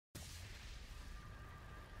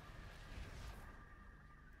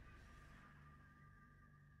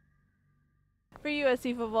For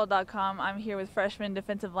USCFootball.com, I'm here with freshman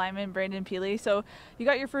defensive lineman Brandon Pili. So you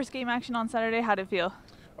got your first game action on Saturday. How'd it feel?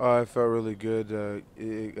 It felt really good.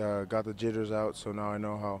 It got the jitters out, so now I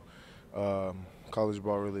know how college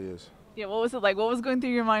ball really is. Yeah, what was it like? What was going through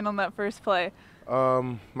your mind on that first play?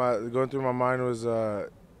 Going through my mind was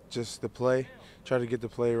just the play, try to get the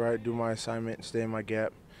play right, do my assignment, stay in my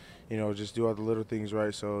gap, just do all the little things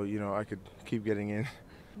right so, I could keep getting in.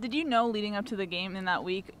 Did you know leading up to the game in that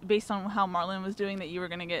week, based on how Marlon was doing, that you were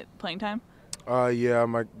going to get playing time?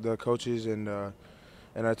 Yeah, the coaches and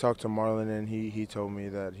I talked to Marlon, and he told me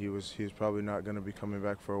that he was probably not going to be coming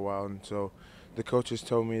back for a while, and so the coaches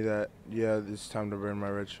told me that it's time to burn my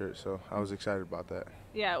red shirt. So I was excited about that.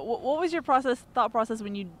 Yeah. What was your thought process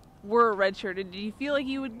when you were redshirted? Did you feel like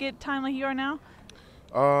you would get time like you are now?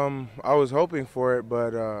 I was hoping for it,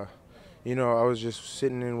 but I was just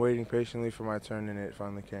sitting and waiting patiently for my turn, and it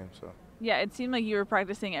finally came. So. Yeah, it seemed like you were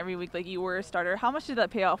practicing every week like you were a starter. How much did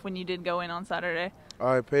that pay off when you did go in on Saturday?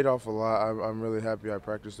 It paid off a lot. I'm really happy I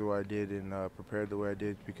practiced the way I did and prepared the way I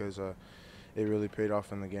did because it really paid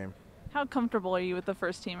off in the game. How comfortable are you with the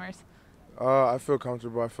first teamers? I feel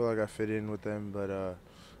comfortable. I feel like I fit in with them, but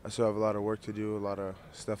I still have a lot of work to do, a lot of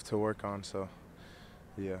stuff to work on. So,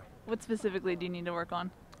 yeah. What specifically do you need to work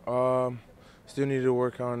on? Still need to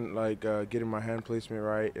work on getting my hand placement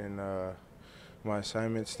right and my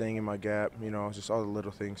assignments, staying in my gap. Just all the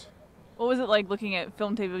little things. What was it like looking at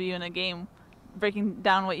film tape of you in a game, breaking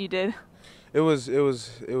down what you did? It was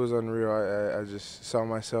unreal. I just saw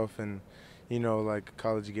myself and like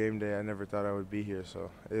college game day. I never thought I would be here,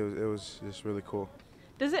 so it was just really cool.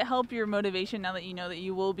 Does it help your motivation now that you know that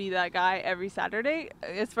you will be that guy every Saturday,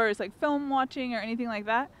 as far as like film watching or anything like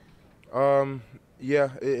that? Yeah,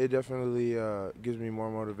 it definitely gives me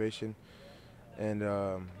more motivation, and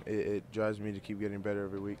it drives me to keep getting better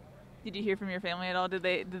every week. Did you hear from your family at all? Did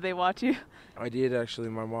they watch you? I did actually.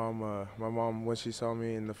 My mom when she saw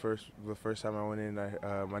me in the first time I went in,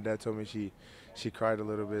 my dad told me she cried a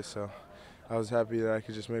little bit. So I was happy that I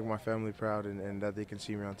could just make my family proud and that they can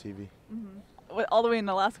see me on TV. Mm-hmm. All the way in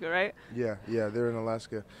Alaska, right? Yeah, they're in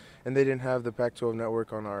Alaska, and they didn't have the Pac-12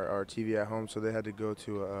 network on our TV at home, so they had to go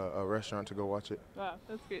to a restaurant to go watch it. Wow,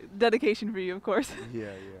 that's great. Dedication for you, of course.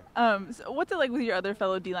 Yeah. So what's it like with your other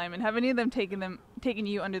fellow D linemen? Have any of them taken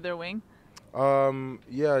you under their wing?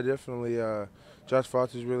 Yeah, definitely. Josh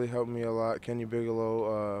Fatu really helped me a lot. Kenny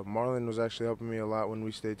Bigelow, Marlon was actually helping me a lot when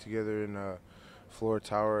we stayed together in Florida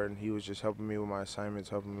Tower, and he was just helping me with my assignments,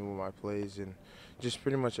 helping me with my plays, and just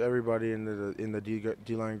pretty much everybody in the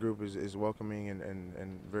D-line group is welcoming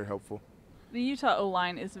and very helpful. The Utah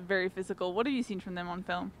O-line is very physical. What have you seen from them on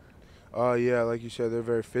film? Yeah, like you said, they're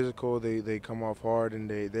very physical. They come off hard, and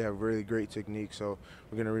they have really great technique. So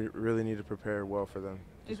we're gonna really need to prepare well for them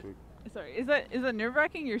this week. Sorry, is that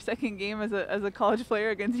nerve-wracking? Your second game as a college player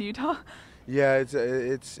against Utah? Yeah, it's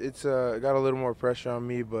got a little more pressure on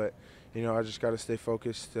me, but I just got to stay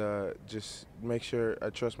focused. Just make sure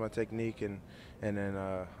I trust my technique, and then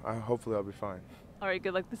hopefully I'll be fine. All right,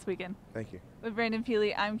 good luck this weekend. Thank you. With Brandon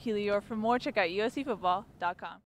Pili, I'm Keely Orr. For more, check out USCFootball.com.